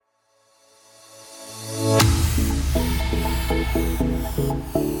Hello,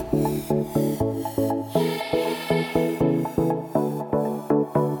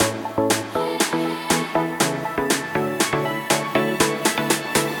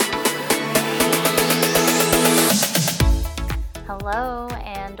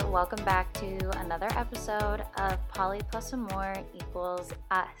 and welcome back to another episode of Poly Plus and More equals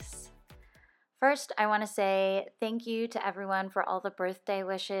Us. First, I want to say thank you to everyone for all the birthday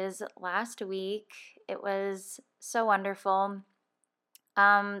wishes last week. It was so wonderful.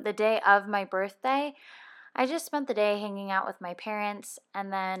 The day of my birthday, I just spent the day hanging out with my parents,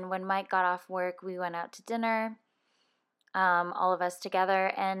 and then when Mike got off work, we went out to dinner, all of us together,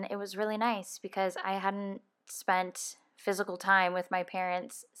 and it was really nice because I hadn't spent physical time with my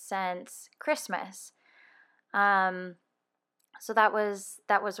parents since Christmas. So that was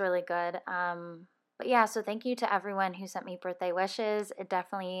really good. But yeah, so thank you to everyone who sent me birthday wishes. It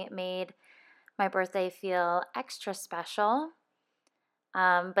definitely made my birthday feel extra special.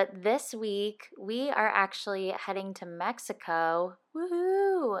 But this week we are actually heading to Mexico,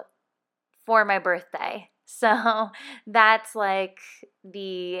 woohoo, for my birthday. So that's like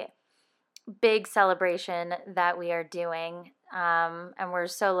the big celebration that we are doing, and we're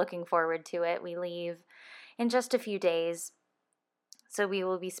so looking forward to it. We leave in just a few days, so we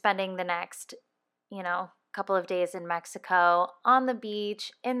will be spending the next, couple of days in Mexico on the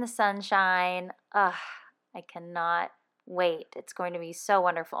beach in the sunshine. I cannot wait. It's going to be so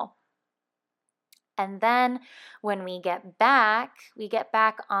wonderful. And then when we get back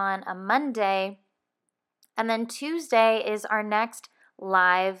on a Monday, and then Tuesday is our next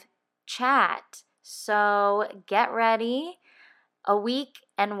live chat. So get ready. A week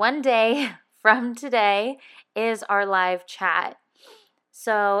and 1 day from today is our live chat.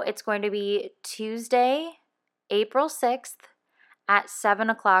 So it's going to be Tuesday, April 6th at 7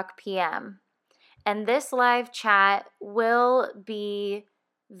 o'clock p.m. And this live chat will be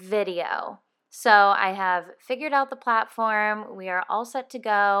video. So I have figured out the platform. We are all set to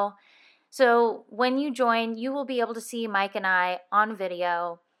go. So when you join, you will be able to see Mike and I on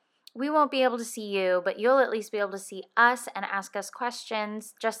video. We won't be able to see you, but you'll at least be able to see us and ask us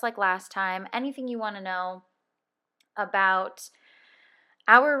questions, just like last time. Anything you want to know about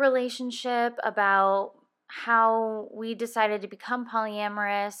our relationship, about how we decided to become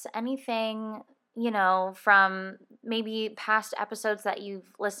polyamorous, anything, from maybe past episodes that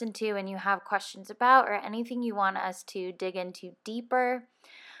you've listened to and you have questions about, or anything you want us to dig into deeper.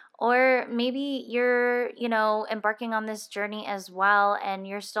 Or maybe you're, embarking on this journey as well and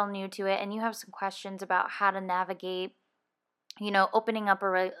you're still new to it and you have some questions about how to navigate, opening up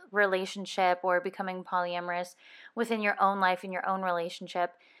a relationship or becoming polyamorous within your own life and your own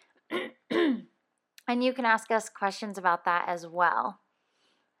relationship. And you can ask us questions about that as well.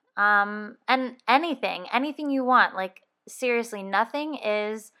 And anything you want. Like, seriously, nothing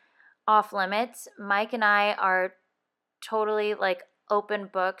is off limits. Mike and I are totally open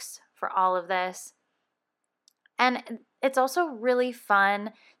books for all of this. And it's also really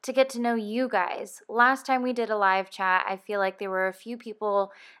fun to get to know you guys. Last time we did a live chat, I feel like there were a few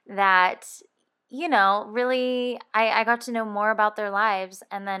people that, really, I got to know more about their lives.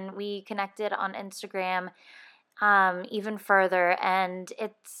 And then we connected on Instagram even further. And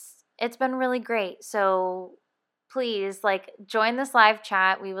it's been really great. So please, join this live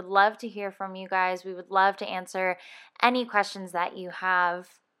chat. We would love to hear from you guys. We would love to answer any questions that you have.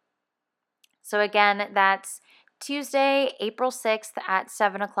 So again, that's Tuesday, April 6th at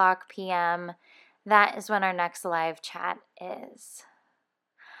 7 o'clock p.m. That is when our next live chat is.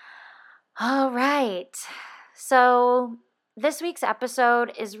 All right. So this week's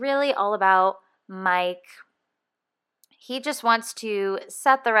episode is really all about Mike. He just wants to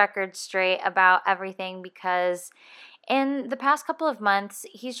set the record straight about everything because in the past couple of months,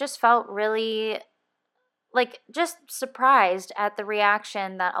 he's just felt really just surprised at the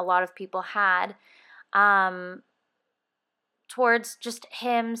reaction that a lot of people had towards just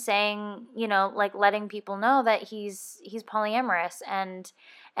him saying, letting people know that he's polyamorous, and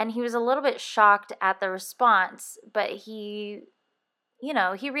he was a little bit shocked at the response, but he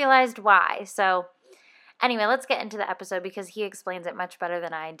realized why. So anyway, let's get into the episode because he explains it much better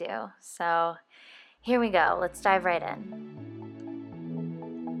than I do. So here we go. Let's dive right in.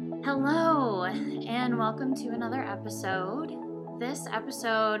 Hello, and welcome to another episode. This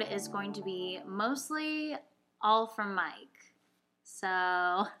episode is going to be mostly all from Mike.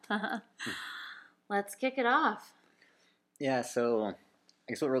 So let's kick it off. Yeah, so I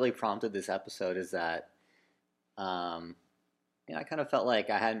guess what really prompted this episode is that I kind of felt like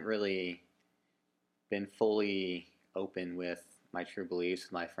I hadn't really been fully open with my true beliefs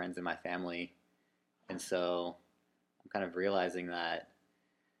with my friends and my family. And so I'm kind of realizing that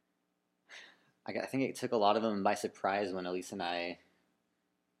I think it took a lot of them by surprise when Elise and I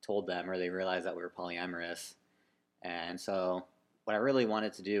told them, or they realized that we were polyamorous. And so what I really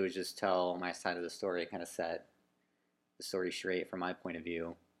wanted to do was just tell my side of the story, kind of set the story straight from my point of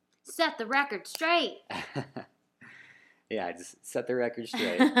view. Set the record straight. Yeah, just set the record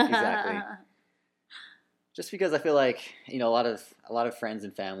straight. Exactly. Just because I feel like, a lot of friends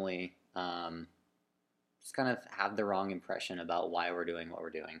and family just kind of have the wrong impression about why we're doing what we're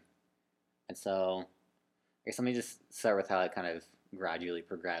doing. And so I guess let me just start with how it kind of gradually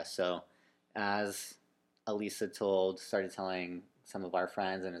progressed. So as Elisa started telling some of our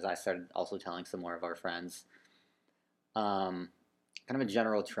friends, and as I started also telling some more of our friends, kind of a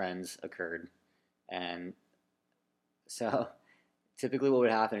general trends occurred. And so typically what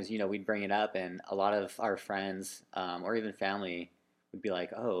would happen is, we'd bring it up, and a lot of our friends or even family would be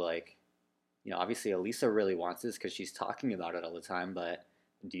like, oh, like, obviously Elisa really wants this because she's talking about it all the time, but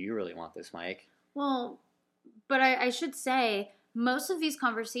do you really want this, Mike? Well, but I should say, most of these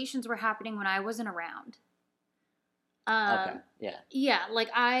conversations were happening when I wasn't around. Okay, yeah. Yeah, like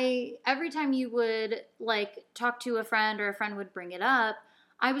every time you would like talk to a friend or a friend would bring it up,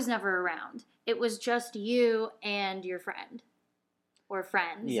 I was never around. It was just you and your friend or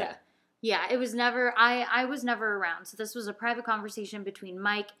friends. Yeah. Yeah, it was never, I was never around. So this was a private conversation between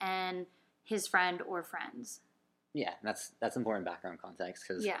Mike and his friend or friends. Yeah, that's important background context.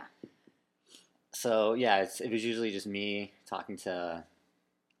 Cause, yeah. So, yeah, it was usually just me talking to a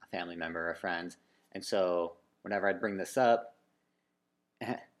family member or a friend. And so whenever I'd bring this up,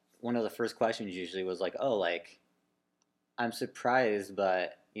 one of the first questions usually was like, oh, like, I'm surprised,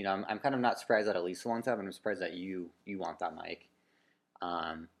 but, I'm kind of not surprised that Elisa wants that, but I'm surprised that you want that, Mike.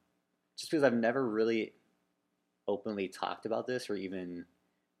 Just because I've never really openly talked about this or even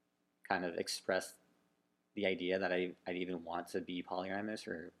kind of expressed the idea that I'd even want to be polyamorous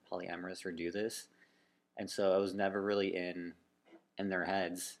or do this. And so I was never really in their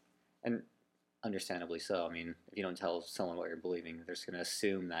heads. And understandably so. I mean, if you don't tell someone what you're believing, they're just going to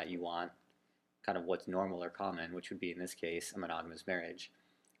assume that you want kind of what's normal or common, which would be, in this case, a monogamous marriage.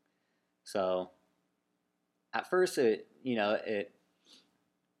 So at first it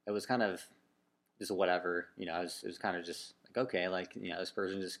was kind of just whatever, it was kind of just like, okay, like, this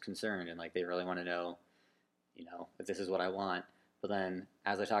person's just concerned and like they really want to know, if this is what I want. But then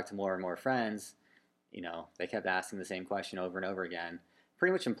as I talked to more and more friends, they kept asking the same question over and over again,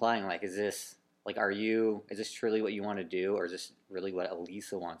 pretty much implying like, is this truly what you want to do, or is this really what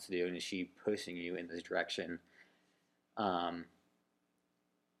Elisa wants to do, and is she pushing you in this direction? It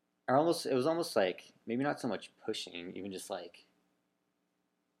was almost like, maybe not so much pushing, even just like,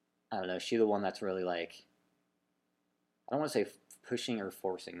 I don't know, is she the one that's really like, I don't want to say pushing or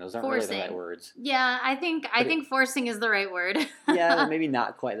forcing. Those aren't really the right words. Yeah, I think forcing is the right word. Yeah, maybe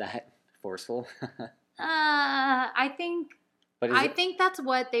not quite that forceful. I think that's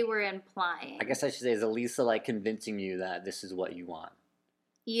what they were implying. I guess I should say, is Elisa like convincing you that this is what you want?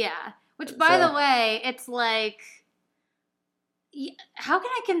 Yeah. Which, by the way, it's like, how can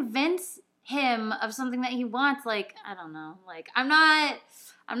I convince him of something that he wants? Like, I don't know. Like, I'm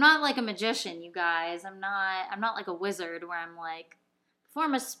not like a magician, you guys. I'm not like a wizard where I'm like,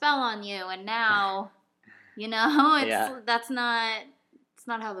 perform a spell on you and now, it's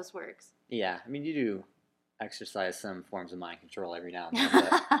not how this works. Yeah. I mean, you do exercise some forms of mind control every now and then,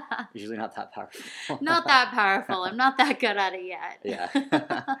 but usually not that powerful. Not that powerful. I'm not that good at it yet.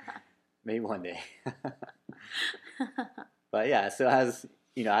 Yeah. Maybe one day. But yeah, so as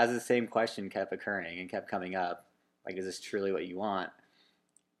the same question kept occurring and kept coming up, like, is this truly what you want?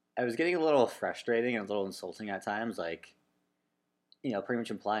 I was getting a little frustrating and a little insulting at times, like, pretty much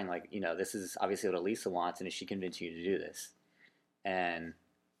implying like, this is obviously what Elisa wants, and is she convincing you to do this? And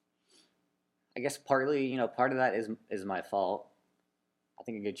I guess partly, part of that is my fault. I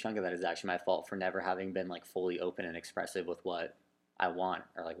think a good chunk of that is actually my fault for never having been like fully open and expressive with what I want,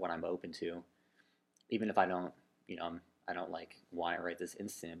 or like what I'm open to, even if I don't, I don't like want it right this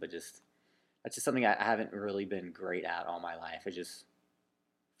instant, but that's just something I haven't really been great at all my life. It's just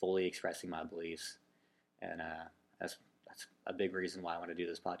fully expressing my beliefs, and that's a big reason why I want to do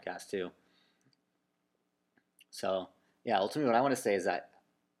this podcast too. So yeah, ultimately what I want to say is that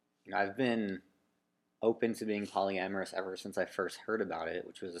I've been open to being polyamorous ever since I first heard about it,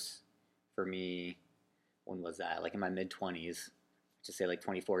 which was, for me, when was that? Like in my mid-20s, to say like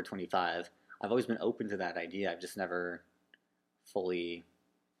 24, 25. I've always been open to that idea. I've just never fully,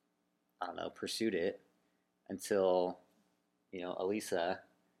 I don't know, pursued it until, Elisa,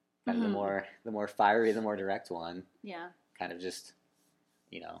 kind of the more fiery, the more direct one. Yeah. Kind of just,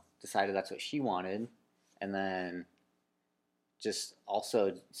 decided that's what she wanted, and then just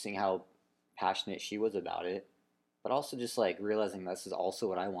also seeing how passionate she was about it, but also just like realizing this is also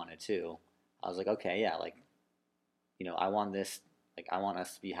what I wanted too. I was like, okay, yeah, like, I want this, like, I want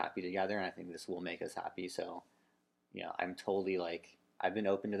us to be happy together, and I think this will make us happy. So, I'm totally like, I've been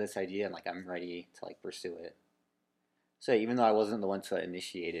open to this idea, and like, I'm ready to like pursue it. So even though I wasn't the one to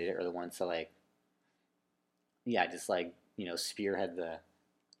initiate it or the one to like, yeah, just like, spearhead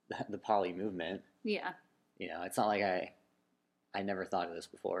the poly movement. Yeah. It's not like I never thought of this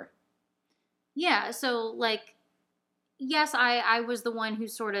before. Yeah. So, like, yes, I was the one who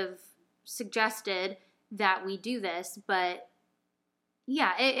sort of suggested that we do this, but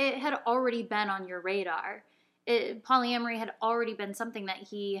yeah, it had already been on your radar. Polyamory had already been something that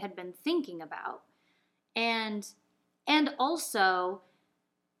he had been thinking about. And also,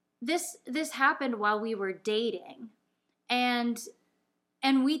 this happened while we were dating. And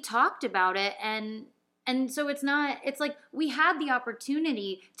we talked about it, and so it's like we had the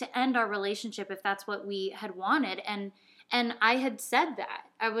opportunity to end our relationship if that's what we had wanted, and I had said that.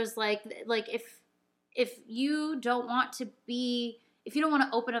 I was like if you don't want to be, if you don't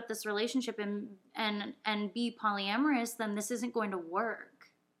want to open up this relationship and be polyamorous, then this isn't going to work.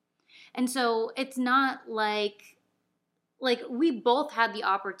 And so it's not like we both had the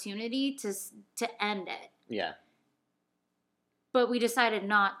opportunity to end it. Yeah. But we decided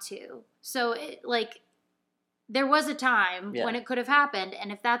not to. So there was a time when it could have happened, and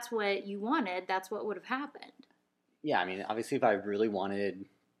if that's what you wanted, that's what would have happened. Yeah, I mean, obviously, if I really wanted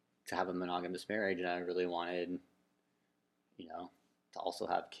to have a monogamous marriage and I really wanted, to also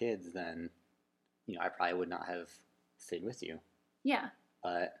have kids, then, I probably would not have stayed with you. Yeah.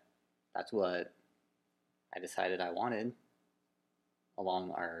 But that's what I decided I wanted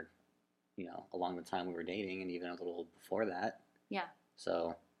along along the time we were dating, and even a little before that. Yeah.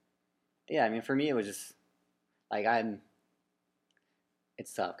 So, yeah, I mean, for me, it was just, like,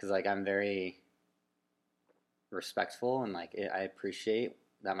 it's tough, because, like, I'm very respectful, and, like, I appreciate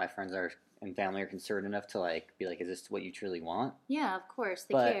that my friends and family are concerned enough to, like, be like, is this what you truly want? Yeah, of course,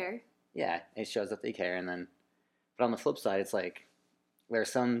 they care. Yeah, it shows that they care, and then, but on the flip side, it's like, there are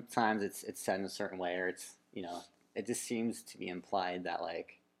some times it's said in a certain way, or it's, it just seems to be implied that,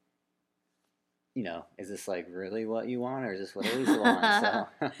 like, is this like really what you want, or is this what Elisa wants? So.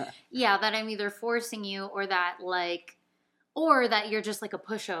 Yeah, that I'm either forcing you, or that you're just like a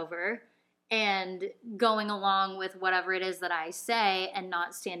pushover and going along with whatever it is that I say and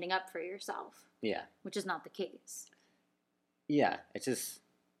not standing up for yourself. Yeah. Which is not the case. Yeah, it's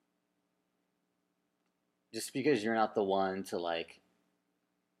just because you're not the one to like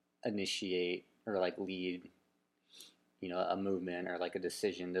initiate or like lead, a movement or like a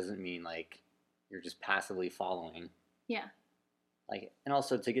decision doesn't mean like you're just passively following. Yeah. Like, and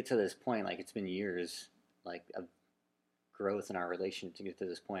also to get to this point, like it's been years, like of growth in our relationship to get to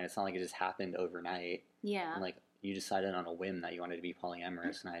this point. It's not like it just happened overnight. Yeah. And like you decided on a whim that you wanted to be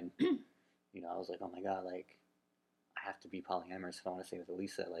polyamorous, and I was like, oh my god, like I have to be polyamorous if I want to stay with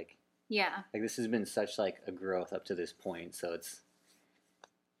Elisa. Like, yeah, like this has been such like a growth up to this point. So it's,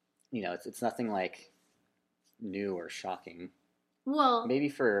 it's nothing like new or shocking. Well, maybe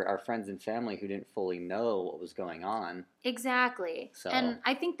for our friends and family who didn't fully know what was going on. Exactly. So. And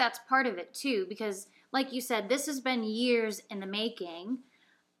I think that's part of it too, because like you said, this has been years in the making.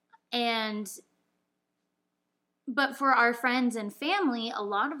 But for our friends and family, a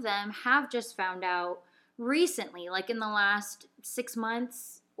lot of them have just found out recently, like in the last 6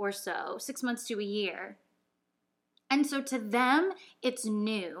 months or so, 6 months to a year. And so to them, it's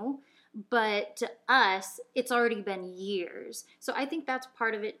new. But to us, it's already been years. So I think that's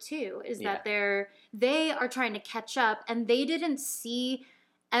part of it too, is that they are trying to catch up, and they didn't see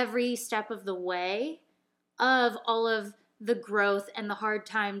every step of the way of all of the growth and the hard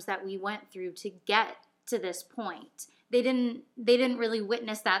times that we went through to get to this point. They didn't really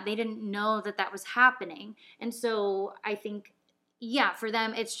witness that. They didn't know that was happening. And so I think, yeah, for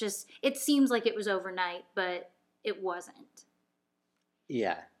them, it seems like it was overnight, but it wasn't.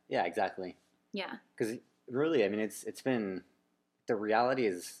 Yeah. Yeah, exactly. Yeah. Because really, I mean, it's been, the reality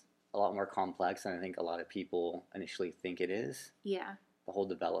is a lot more complex than I think a lot of people initially think it is. Yeah. The whole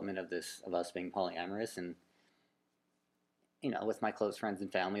development of us being polyamorous, and, with my close friends and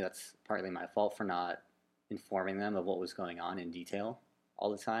family, that's partly my fault for not informing them of what was going on in detail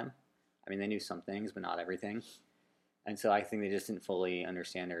all the time. I mean, they knew some things, but not everything. And so I think they just didn't fully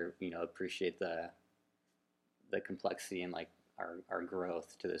understand or, appreciate the complexity and like, our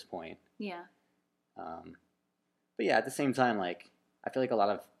growth to this point. Yeah. But yeah, at the same time, like, I feel like a lot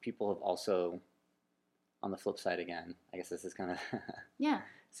of people have also, on the flip side again, I guess this is kind of yeah,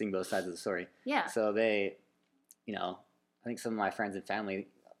 seeing both sides of the story. Yeah. So they, I think some of my friends and family,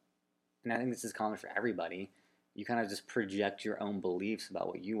 and I think this is common for everybody, you kind of just project your own beliefs about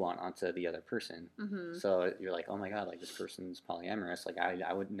what you want onto the other person. Mm-hmm. So you're like, oh my God, like this person's polyamorous. Like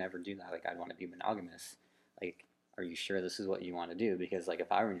I would never do that. Like I'd want to be monogamous. Like, are you sure this is what you want to do? Because like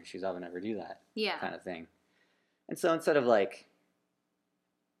if I were in your shoes, I would never do that. Yeah. Kind of thing. And so instead of like,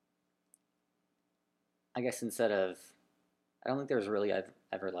 I guess instead of, I don't think there was really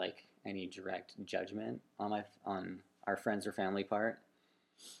ever like any direct judgment on our friends or family part.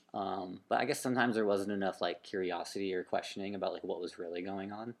 But I guess sometimes there wasn't enough like curiosity or questioning about like what was really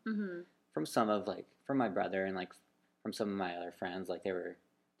going on Mm-hmm. from my brother and like from some of my other friends. Like they were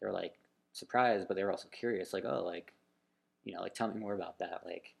like surprised, but they were also curious. Like, oh, like, you know, like tell me more about that.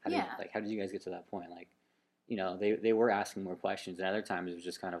 Like how did you guys get to that point? Like, you know, they were asking more questions, and other times it was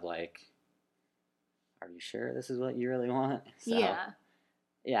just kind of like, are you sure this is what you really want? So,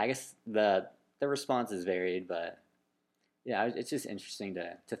 yeah, I guess the responses varied, but yeah, it's just interesting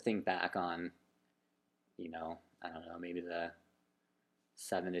to think back on, you know, I don't know, maybe the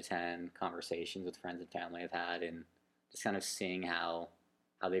 7 to 10 conversations with friends and family I've had, and just kind of seeing how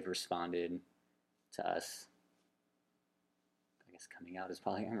they've responded to us, I guess, coming out as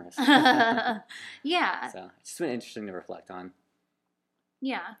polyamorous. Yeah. So it's just been interesting to reflect on.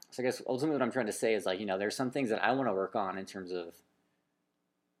 Yeah. So I guess ultimately what I'm trying to say is like, you know, there's some things that I want to work on in terms of,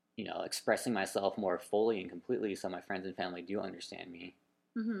 you know, expressing myself more fully and completely so my friends and family do understand me.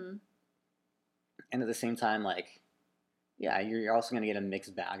 Mm-hmm. And at the same time, like, yeah, you're also going to get a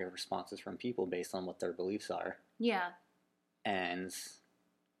mixed bag of responses from people based on what their beliefs are. Yeah. And,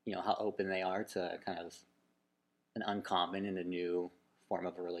 you know, how open they are to kind of an uncommon and a new form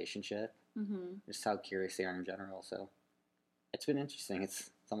of a relationship. Mm-hmm. Just how curious they are in general. So it's been interesting.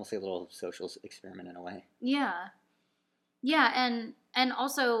 It's almost like a little social experiment in a way. Yeah. Yeah, and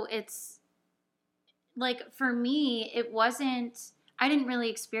also it's like for me, I didn't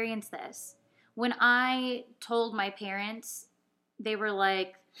really experience this. When I told my parents, they were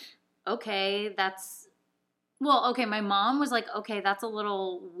like, okay, my mom was like, okay, that's a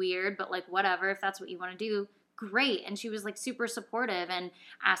little weird, but like whatever, if that's what you want to do, great. And she was like super supportive and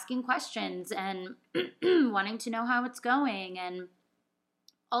asking questions and wanting to know how it's going and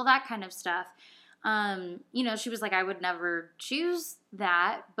all that kind of stuff. You know, she was like, I would never choose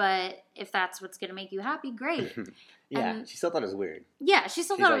that, but if that's what's going to make you happy, great. Yeah, And she still thought it was weird. Yeah, she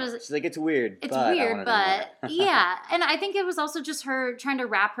still thought it was. She's like, it's weird. It's but weird, but yeah. And I think it was also just her trying to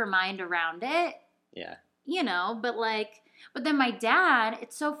wrap her mind around it. Yeah. You know, but then my dad,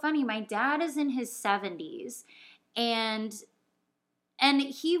 it's so funny. My dad is in his 70s, and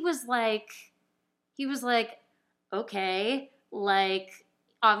he was like, okay, like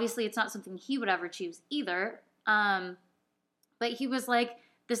obviously it's not something he would ever choose either. But he was like,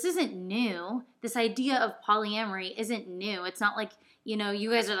 this isn't new. This idea of polyamory isn't new. It's not like, you know,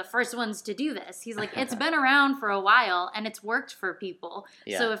 you guys are the first ones to do this. He's like, it's been around for a while and it's worked for people.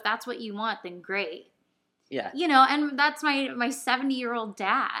 Yeah. So if that's what you want, then great. Yeah. You know, and that's my 70-year-old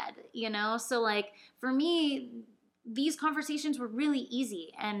dad, you know? So like for me, these conversations were really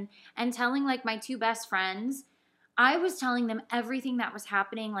easy, and telling like my two best friends, I was telling them everything that was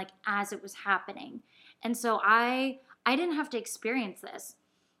happening like as it was happening. And so I didn't have to experience this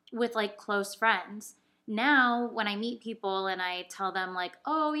with like close friends. Now when I meet people and I tell them like,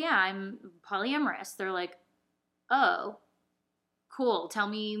 oh yeah, I'm polyamorous, they're like, oh, cool, tell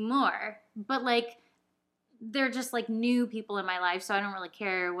me more. But like they're just like new people in my life, so I don't really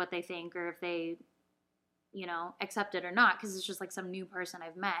care what they think or if they, you know, accept it or not, because it's just like some new person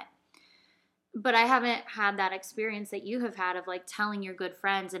I've met. But I haven't had that experience that you have had of like telling your good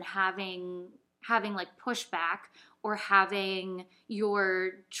friends and having like pushback or having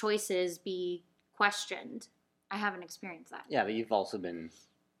your choices be questioned. I haven't experienced that. Yeah, but you've also been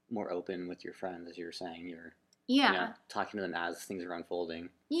more open with your friends, as you were saying. You're you know, talking to them as things are unfolding.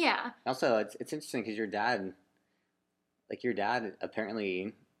 Yeah. Also, it's interesting because your dad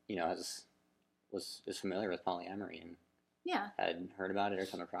apparently, you know, is familiar with polyamory and had heard about it or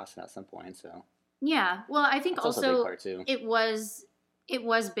come across it at some point. So yeah, well, I think that's also a big part too. It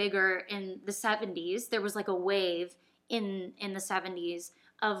was bigger in the 70s. There was like a wave in the 70s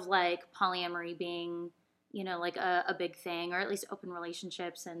of like polyamory being, you know, like a big thing, or at least open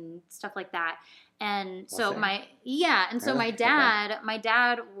relationships and stuff like that. And so my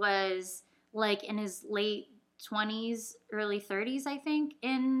dad was like in his late 20s, early 30s, I think,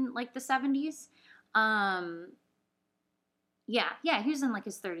 in like the 70s. Yeah, he was in like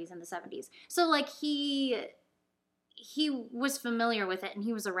his 30s in the 70s. So like he was familiar with it and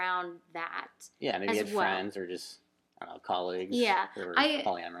he was around that. Yeah, maybe he had friends or just, I don't know, colleagues. Yeah. Who were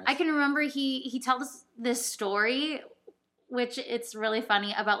polyamorous. I can remember he told us this story which it's really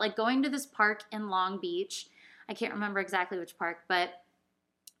funny about like going to this park in Long Beach. I can't remember exactly which park, but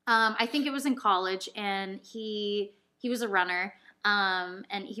I think it was in college, and he was a runner,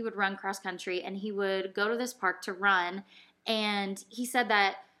 and he would run cross country, and he would go to this park to run, and he said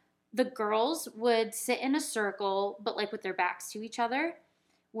that the girls would sit in a circle, but like with their backs to each other,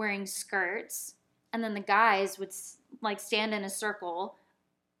 wearing skirts, and then the guys would like stand in a circle,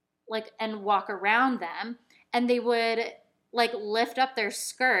 like and walk around them, and they would like lift up their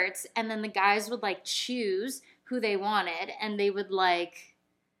skirts, and then the guys would like choose who they wanted, and they would like,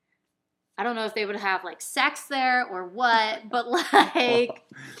 I don't know if they would have like sex there or what, but like,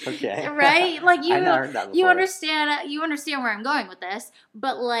 Okay. right? Like I never heard that before. you understand where I'm going with this,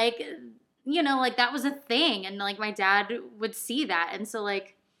 but like, you know, like that was a thing, and like my dad would see that, and so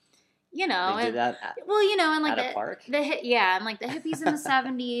like, you know, They did that at, well, you know, and like at a park? yeah, and like the hippies in the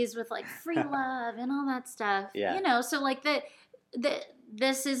 70s with like free love and all that stuff. Yeah. You know, so like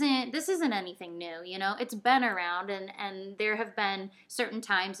this isn't anything new, you know. It's been around, and there have been certain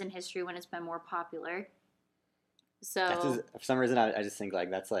times in history when it's been more popular. So That's just, for some reason I just think like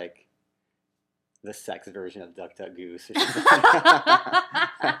that's like the sex version of Duck Duck Goose or something.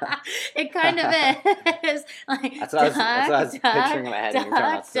 it kind of is. Like, that's what I was picturing in my head when you were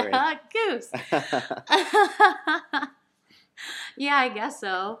telling that story. Duck, goose. Yeah, I guess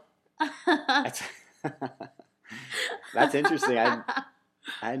so. That's interesting. I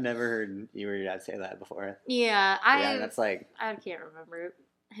had never heard you or your dad say that before. Yeah, that's like, I can't remember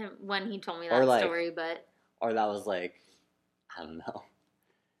him when he told me Or that like- story, but or that was like, I don't know,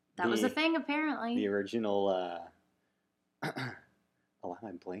 that was a thing apparently. the original. Oh, why am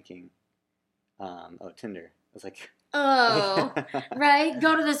I blanking? Tinder. It was like, Oh, right.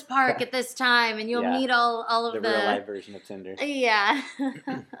 Go to this park at this time, and you'll Yeah. meet all of the real life version of Tinder. Yeah.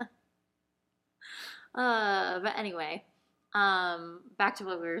 But anyway, back to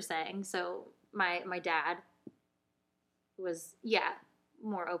what we were saying. So my dad was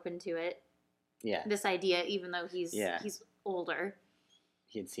more open to it. Yeah, This idea, even though he's Yeah. he's older.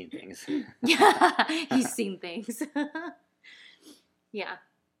 he had seen things. Yeah, he's seen things. Yeah.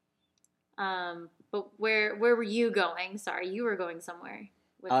 But where were you going? Sorry, you were going somewhere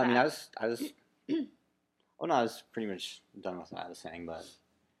with I mean, that. I was. Oh no, I was pretty much done with what I was saying. But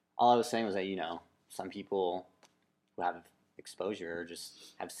all I was saying was that some people who have exposure or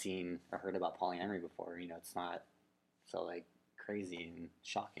just have seen or heard about polyamory before. It's not so like crazy and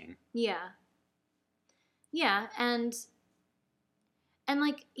shocking. Yeah. Yeah, and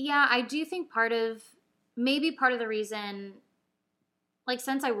like I do think part of the reason, like,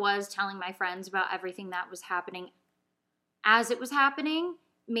 since I was telling my friends about everything that was happening as it was happening,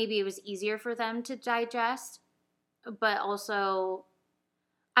 maybe it was easier for them to digest. But also,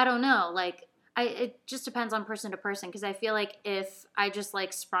 I don't know, like, it just depends on person to person, because I feel like if I just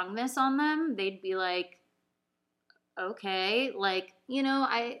like sprung this on them, they'd be like, okay, like,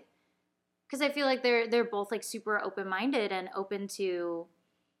 because I feel like they're both like super open-minded and open to,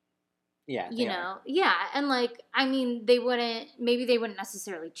 Yeah, they you are. know, and like, I mean, maybe they wouldn't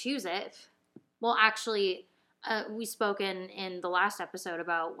necessarily choose it. Well, actually, we spoke in the last episode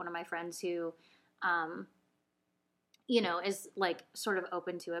about one of my friends who, is like sort of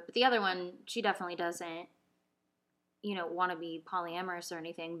open to it, but the other one, she definitely doesn't, want to be polyamorous or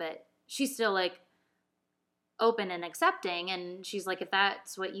anything, but she's still like open and accepting, and she's like, if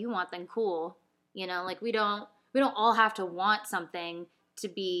that's what you want, then cool. Like, we don't all have to want something to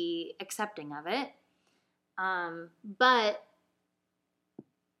be accepting of it. But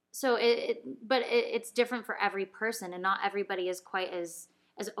so it's different for every person, and not everybody is quite as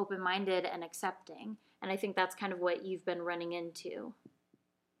open-minded and accepting. And I think that's kind of what you've been running into.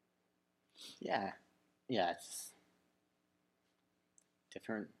 Yeah, it's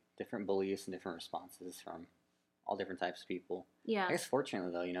different beliefs and different responses from all different types of people. Yeah. I guess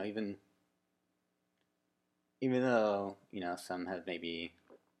fortunately though, even though some have maybe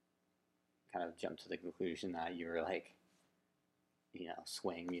kind of jumped to the conclusion that you were like,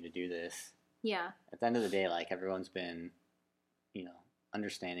 swaying me to do this. Yeah. At the end of the day, like, everyone's been,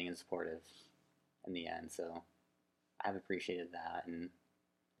 understanding and supportive in the end. So I've appreciated that, and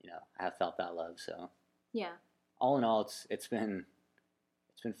I have felt that love. So Yeah. all in all, it's been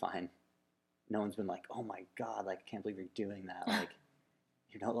fine. No one's been like, oh my god, like, I can't believe you're doing that. Like,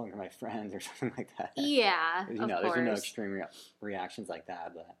 you're no longer my friend or something like that. Yeah. There's Of no course. extreme reactions like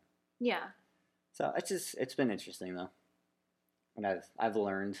that, but Yeah. so it's been interesting though, and I've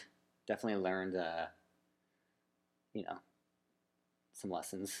definitely learned some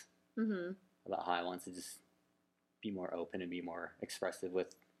lessons Mm-hmm. about how I want to just be more open and be more expressive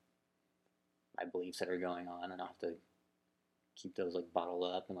with my beliefs that are going on. I don't have to keep those like bottled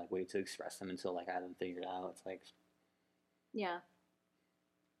up and like wait to express them until like I have them figured out. It's like, Yeah.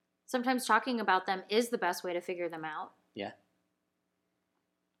 Sometimes talking about them is the best way to figure them out. yeah.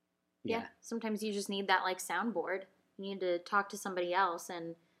 Yeah. Sometimes you just need that like soundboard. You need to talk to somebody else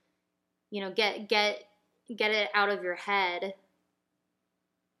and, you know, get it out of your head,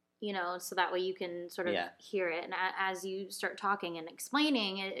 you know, so that way you can sort of hear it. And as you start talking and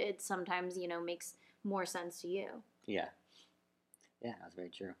explaining, it sometimes, you know, makes more sense to you. Yeah. Yeah, that's very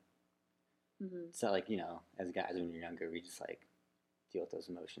true. Mm-hmm. So, like, you know, as guys, when you're younger, we just, like, deal with those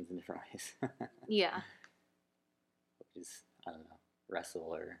emotions in different ways. Yeah. Which is, I don't know, wrestle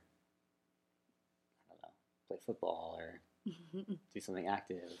or, I don't know, play football or do something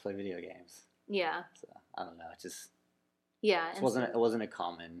active, play video games. Yeah. So, I don't know, it just... Yeah. It wasn't a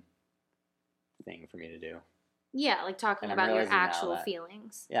common thing for me to do. Yeah, like talking about your actual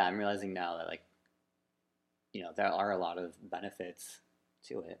feelings. Yeah, I'm realizing now that, like, you know, there are a lot of benefits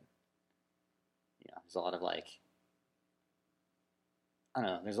to it. You know, there's a lot of, like, I don't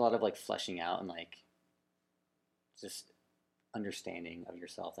know, there's a lot of, like, fleshing out and, like, just understanding of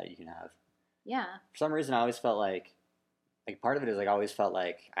yourself that you can have. Yeah. For some reason, I always felt like part of it is, like, I always felt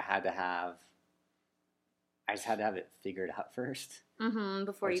like I just had to have it figured out first. Mm-hmm,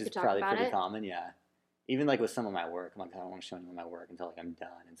 before you could talk about it. Which is probably pretty common, yeah. Even, like, with some of my work, I'm like, I don't want to show anyone my work until, like, I'm done.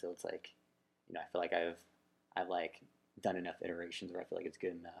 And so it's, like, you know, I feel like I've like, done enough iterations where I feel like it's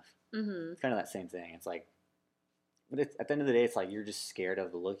good enough. Mm-hmm. It's kind of that same thing. It's, like, but at the end of the day, it's, like, you're just scared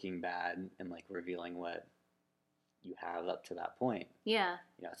of looking bad and, like, revealing what you have up to that point. Yeah.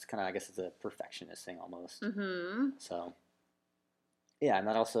 You know, it's kind of, I guess it's a perfectionist thing almost. Mm-hmm. So, yeah, and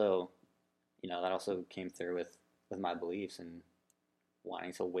that also came through with my beliefs and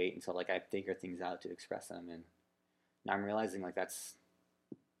wanting to wait until, like, I figure things out to express them. And now I'm realizing, like, that's,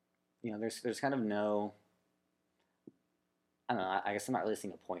 you know, there's kind of no, I don't know, I guess I'm not really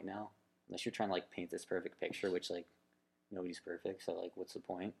seeing a point now, unless you're trying to, like, paint this perfect picture, which, like, nobody's perfect, so, like, what's the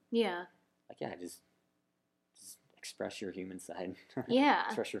point? Yeah. Like, yeah, just express your human side. Yeah.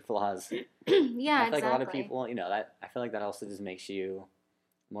 Express your flaws. Yeah, I feel like a lot of people, you know, that I feel like that also just makes you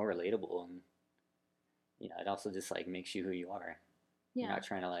more relatable, and, you know, it also just, like, makes you who you are. Yeah. You're not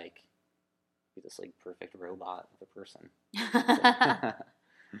trying to, like, be this, like, perfect robot of a person.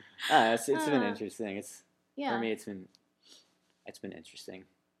 So, it's been interesting. For me, it's been interesting.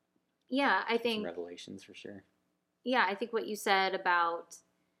 Yeah, I think some revelations for sure. Yeah, I think what you said about,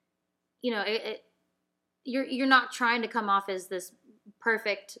 you know, you're not trying to come off as this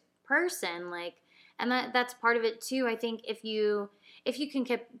perfect person, like, and that's part of it too. I think if you can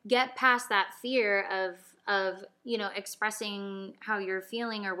get past that fear of, you know, expressing how you're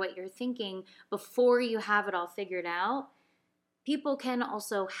feeling or what you're thinking before you have it all figured out, people can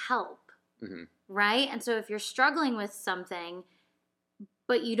also help, mm-hmm. right? And so if you're struggling with something,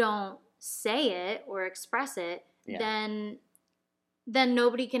 but you don't say it or express it, then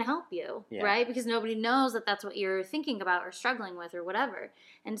nobody can help you, right? Because nobody knows that that's what you're thinking about or struggling with or whatever.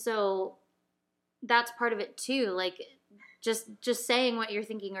 And so that's part of it too. Like, just saying what you're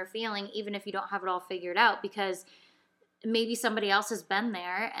thinking or feeling, even if you don't have it all figured out, because maybe somebody else has been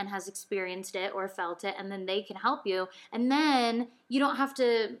there and has experienced it or felt it, and then they can help you. And then you don't have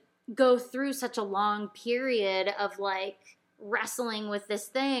to go through such a long period of, like, wrestling with this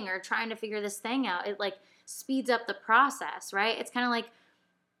thing or trying to figure this thing out. It, like, speeds up the process, right? It's kind of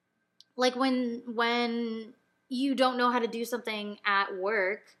like when you don't know how to do something at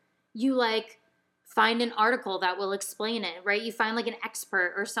work, you, like, find an article that will explain it, right? You find, like, an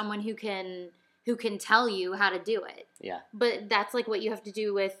expert or someone who can tell you how to do it. Yeah. But that's, like, what you have to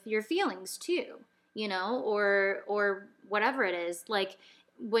do with your feelings too, you know, or whatever it is. Like,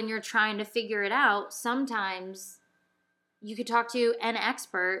 when you're trying to figure it out, sometimes you could talk to an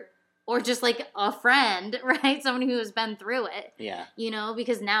expert or just, like, a friend, right? Someone who has been through it. Yeah. You know,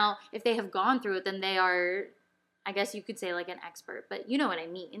 because now if they have gone through it, then they are, I guess you could say, like, an expert, but you know what I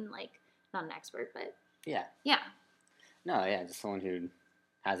mean? Like, not an expert, but yeah. Yeah. No, yeah, just someone who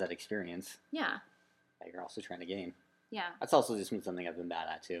has that experience. Yeah. That you're also trying to gain. Yeah. That's also just been something I've been bad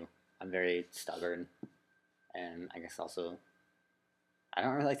at too. I'm very stubborn, and I guess also I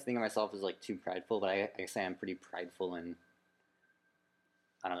don't really like to think of myself as, like, too prideful, but I guess I am pretty prideful and,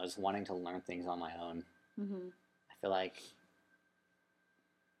 I don't know, just wanting to learn things on my own. Mm-hmm. I feel like,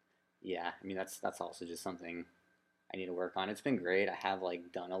 yeah, I mean, that's also just something I need to work on. It's been great. I have,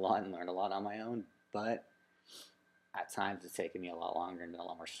 like, done a lot and learned a lot on my own, but at times it's taken me a lot longer and been a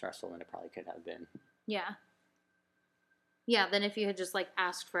lot more stressful than it probably could have been. Yeah. Yeah, than if you had just, like,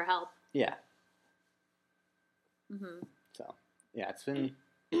 asked for help. Yeah. Mm-hmm. So, yeah, it's been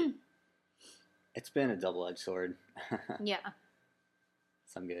It's been a double-edged sword. Yeah.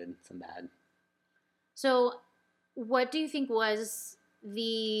 Some good, some bad. So, what do you think was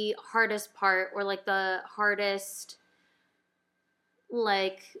the hardest part, or like the hardest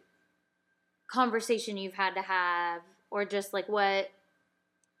like conversation you've had to have, or just like what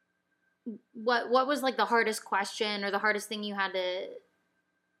was like the hardest question or the hardest thing you had to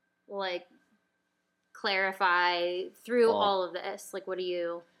like clarify through Well, all of this? Like, what do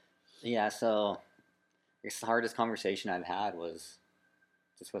you? yeah. So I guess the hardest conversation I've had was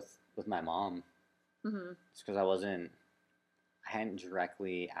just with my mom. Mm-hmm. Just because I hadn't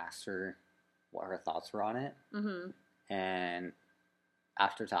directly asked her what her thoughts were on it, Mm-hmm. and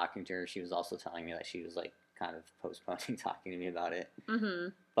after talking to her, she was also telling me that she was like kind of postponing talking to me about it. Mm-hmm.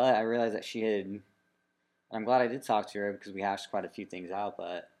 But I realized that she had. And I'm glad I did talk to her because we hashed quite a few things out.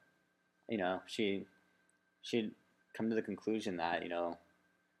 But she'd come to the conclusion that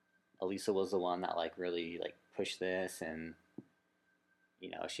Elisa was the one that like really like pushed this, and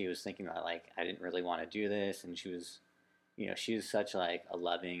she was thinking that like I didn't really want to do this, and she was such like a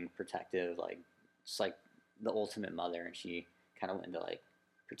loving, protective, like just like the ultimate mother, and she kind of went into like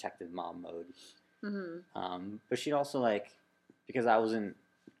protective mom mode. Mm-hmm. But she'd also like, because I wasn't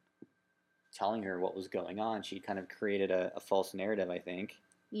telling her what was going on, she kind of created a false narrative, I think,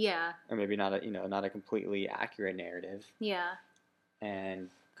 Yeah. or maybe not a completely accurate narrative, Yeah. and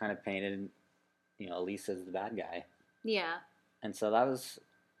kind of painted Elisa as the bad guy. Yeah. And so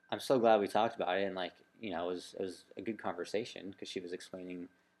I'm so glad we talked about it, and like it was a good conversation because she was explaining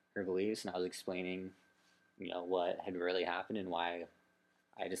her beliefs, and I was explaining what had really happened and why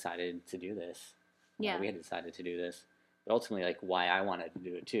I decided to do this, why Yeah. we had decided to do this, but ultimately like why I wanted to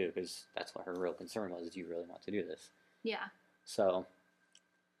do it too, because that's what her real concern was: do you really want to do this? Yeah. So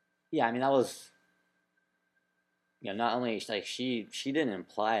yeah, I mean that was not only like she didn't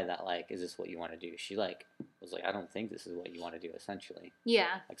imply that like is this what you want to do. She like was like I don't think this is what you want to do essentially.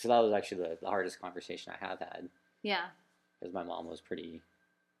 Yeah. Like so that was actually the hardest conversation I have had Yeah. because my mom was pretty.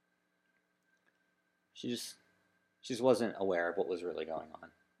 She just wasn't aware of what was really going on.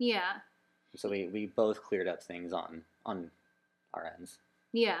 Yeah. So we both cleared up things on our ends.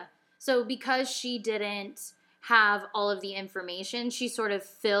 Yeah. So because she didn't have all of the information, she sort of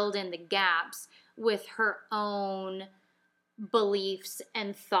filled in the gaps with her own beliefs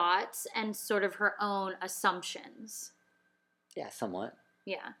and thoughts and sort of her own assumptions. Yeah, somewhat.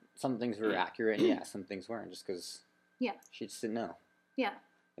 Yeah. Some things were accurate, and yeah, some things weren't, just because Yeah. she just didn't know. Yeah.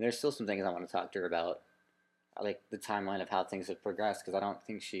 And there's still some things I want to talk to her about, like the timeline of how things have progressed, because I don't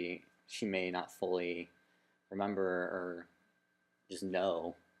think she may not fully remember or just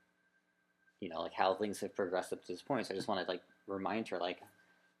know, like how things have progressed up to this point. So I just want to like remind her, like,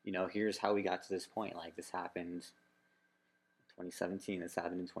 here's how we got to this point. Like this happened in 2017. This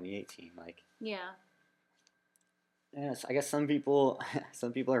happened in 2018. Like, Yeah. yes, I guess some people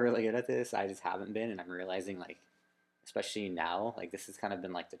some people are really good at this. I just haven't been, and I'm realizing like, especially now, like this has kind of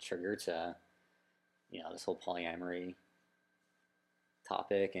been like the trigger to, this whole polyamory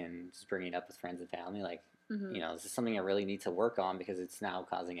topic and just bringing it up with friends and family. Like, Mm-hmm. this is something I really need to work on because it's now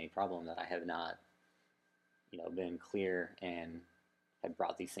causing a problem that I have not, been clear and have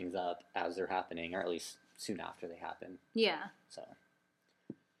brought these things up as they're happening, or at least soon after they happen. Yeah. So,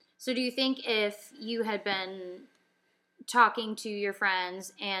 So do you think if you had been talking to your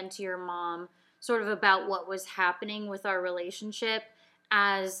friends and to your mom sort of about what was happening with our relationship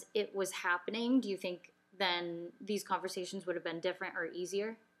as it was happening, do you think then these conversations would have been different or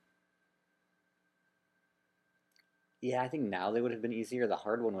easier? yeah, I think now they would have been easier. The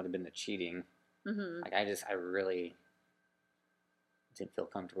hard one would have been the cheating. Mm-hmm. Like, I really didn't feel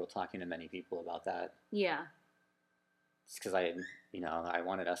comfortable talking to many people about that. Yeah. Just because I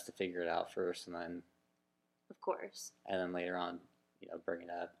wanted us to figure it out first, Of course. and then later on, bring it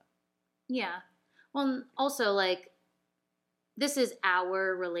up. Yeah. Well, also, like, this is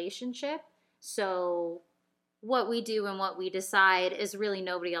our relationship. So, what we do and what we decide is really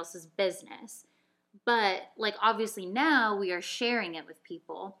nobody else's business. But, like, obviously now we are sharing it with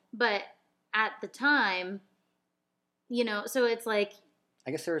people. But at the time, so it's like,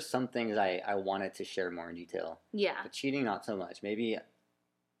 I guess there were some things I wanted to share more in detail. yeah. But cheating, not so much. Maybe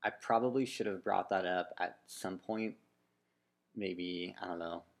I probably should have brought that up at some point. Maybe, I don't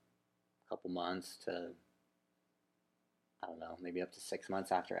know, a couple months to, I don't know, maybe up to 6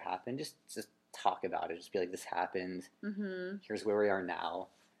 months after it happened. Just talk about it. Just be like, this happened. Mm-hmm. Here's where we are now.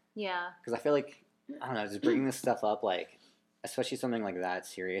 Yeah. Because I feel like, I don't know, just bringing this stuff up, like, especially something like that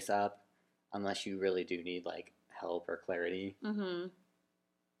serious up, unless you really do need, like, help or clarity. Mm-hmm.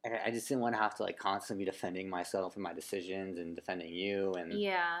 And I just didn't want to have to, like, constantly be defending myself and my decisions and defending you. And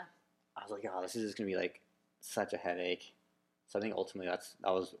Yeah. I was like, oh, this is just gonna be like such a headache. So I think ultimately that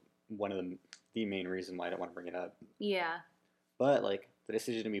was one of the main reason why I didn't want to bring it up. Yeah. But like the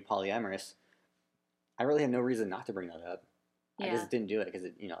decision to be polyamorous, I really had no reason not to bring that up. Yeah. I just didn't do it because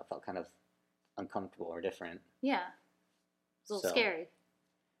it felt kind of uncomfortable or different. Yeah. It's a little scary.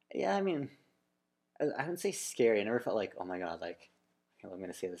 Yeah, I mean, I wouldn't say scary. I never felt like, oh my god, like I'm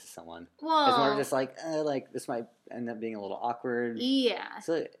gonna say this to someone. Well, it's more just like this might end up being a little awkward. Yeah.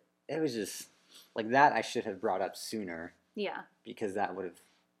 So it was just like that. I should have brought up sooner. Yeah. Because that would have,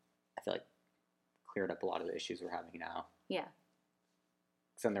 I feel like, cleared up a lot of the issues we're having now. Yeah.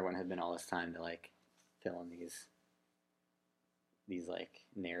 Because then there wouldn't have been all this time to like fill in these like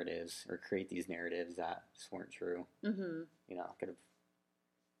narratives or create these narratives that just weren't true. Mm-hmm. Could have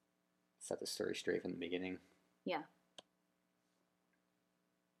set the story straight from the beginning. Yeah.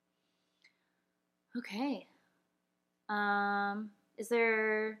 Okay. Is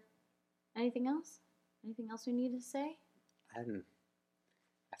there anything else? Anything else we need to say? I've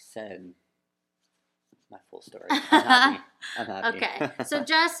said my full story. I'm happy. Okay. So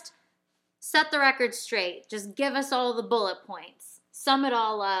just set the record straight. Just give us all the bullet points. Sum it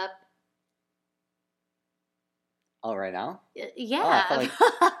all up. Oh, right now? Yeah.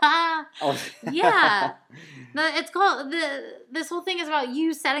 Yeah. It's called this whole thing is about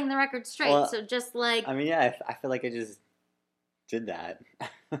you setting the record straight. Well, so just like I mean, yeah, I feel like I just did that.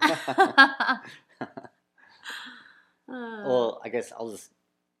 Well, I guess I'll just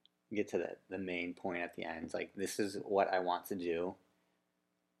get to the main point at the end. Like, this is what I want to do.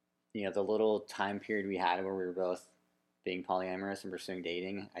 The little time period we had where we were both being polyamorous and pursuing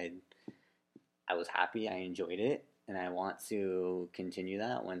dating, I was happy. I enjoyed it. And I want to continue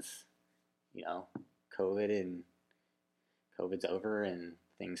that once, COVID's over and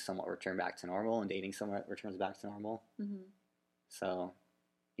things somewhat return back to normal and dating somewhat returns back to normal. Mm-hmm. So,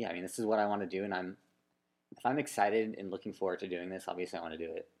 yeah, I mean, this is what I want to do. And if I'm excited and looking forward to doing this, obviously I want to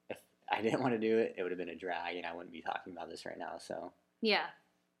do it. If I didn't want to do it, it would have been a drag and I wouldn't be talking about this right now. So, yeah.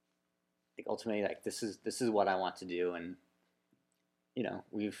 Like, ultimately, like, this is what I want to do. And,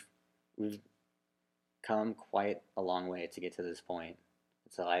 we've come quite a long way to get to this point.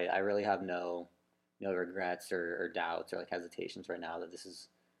 So I really have no regrets or doubts or like hesitations right now that this is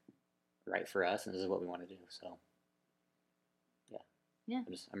right for us and this is what we want to do. So yeah.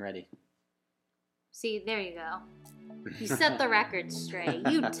 I'm ready. See, there you go. You set the record straight.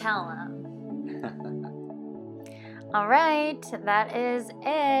 You tell him. All right, that is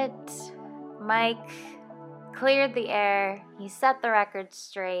it. Mike cleared the air. He set the record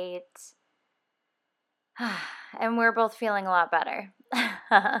straight. And we're both feeling a lot better.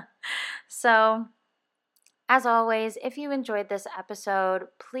 So, as always, if you enjoyed this episode,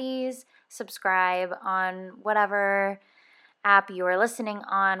 please subscribe on whatever app you are listening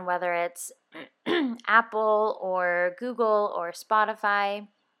on, whether it's Apple or Google or Spotify.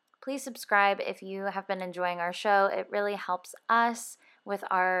 Please subscribe if you have been enjoying our show. It really helps us with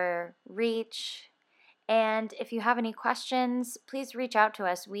our reach. And if you have any questions, please reach out to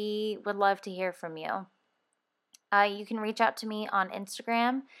us. We would love to hear from you. You can reach out to me on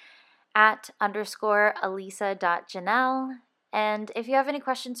Instagram at _Alisa.Janelle. And if you have any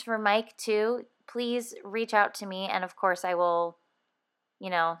questions for Mike too, please reach out to me. And of course, I will,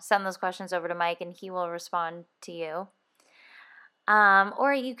 send those questions over to Mike and he will respond to you.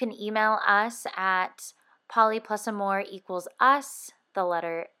 Or you can email us at poly+amore=us, the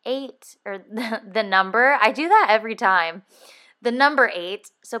letter 8, or the number. I do that every time. The number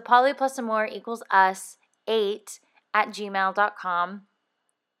 8. So poly+amore=us 8@gmail.com.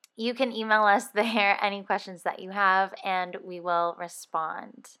 You can email us there any questions that you have, and we will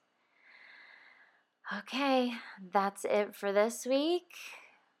respond. Okay, that's it for this week.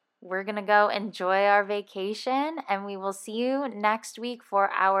 We're going to go enjoy our vacation, and we will see you next week for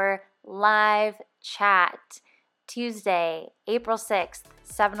our live chat. Tuesday, April 6th,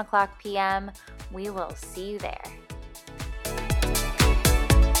 7 o'clock p.m. We will see you there.